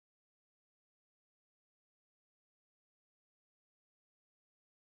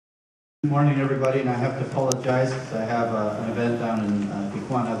Good morning, everybody, and I have to apologize because I have an event down in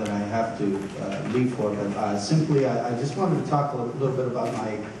Tijuana that I have to leave for. But simply, I just wanted to talk a little bit about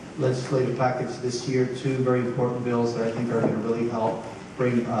my legislative package this year. Two very important bills that I think are going to really help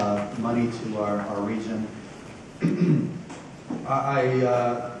bring money to our region.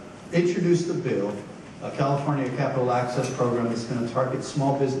 I introduced a bill, a California Capital Access Program that's going to target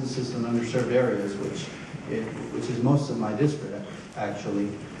small businesses in underserved areas, which is most of my district,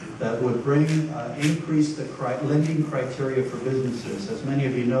 actually. That would increase the lending criteria for businesses. As many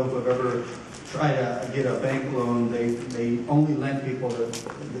of you know who have ever tried to get a bank loan, they only lend people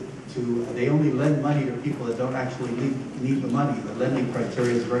they only lend money to people that don't actually need the money. The lending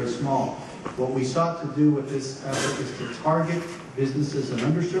criteria is very small. What we sought to do with this effort is to target businesses in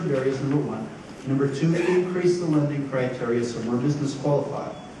underserved areas, number one. Number two, increase the lending criteria so more business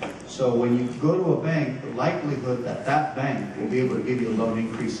qualify. So when you go to a bank, the likelihood that that bank will be able to give you a loan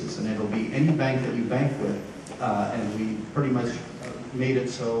increases, and it'll be any bank that you bank with. And we pretty much made it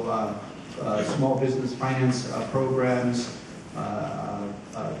so small business finance programs,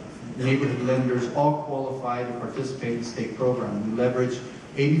 neighborhood lenders, all qualify to participate in the state program. We leverage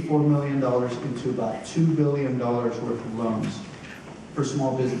 $84 million into about $2 billion worth of loans for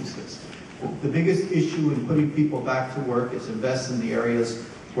small businesses. The biggest issue in putting people back to work is invest in the areas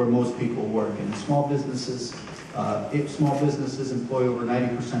where most people work. And small businesses employ over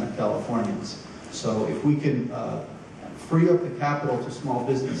 90% of Californians. So if we can free up the capital to small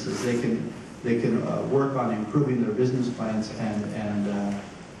businesses, they can work on improving their business plans and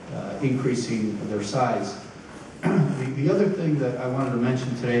increasing their size. The other thing that I wanted to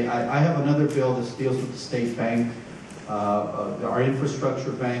mention today, I have another bill that deals with the state bank, our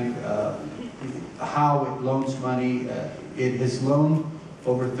infrastructure bank, how it loans money. It has loaned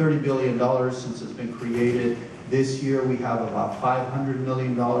over $30 billion since it's been created. This year we have about $500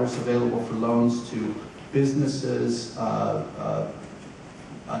 million available for loans to businesses,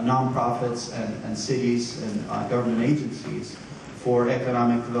 nonprofits, and cities and government agencies for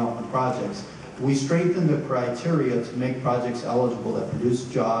economic development projects. We strengthened the criteria to make projects eligible that produce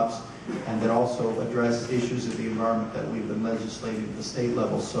jobs and that also address issues of the environment that we've been legislating at the state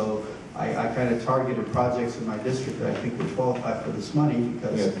level. So I kind of targeted projects in my district that I think would qualify for this money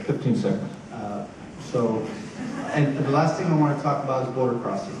because... Yeah, 15 seconds. And the last thing I want to talk about is border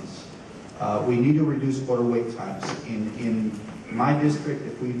crossings. We need to reduce border wait times. In my district,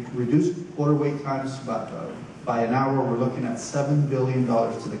 if we reduce border wait times by an hour, we're looking at $7 billion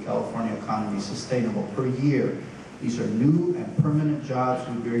to the California economy, sustainable, per year. These are new and permanent jobs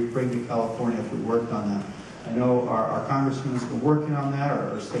we bring to California if we worked on that. I know our congressman has been working on that,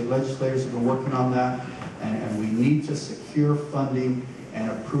 our state legislators have been working on that, and we need to secure funding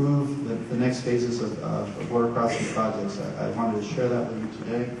and approve the next phases of border crossing projects. I wanted to share that with you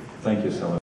today. Thank you, Senator.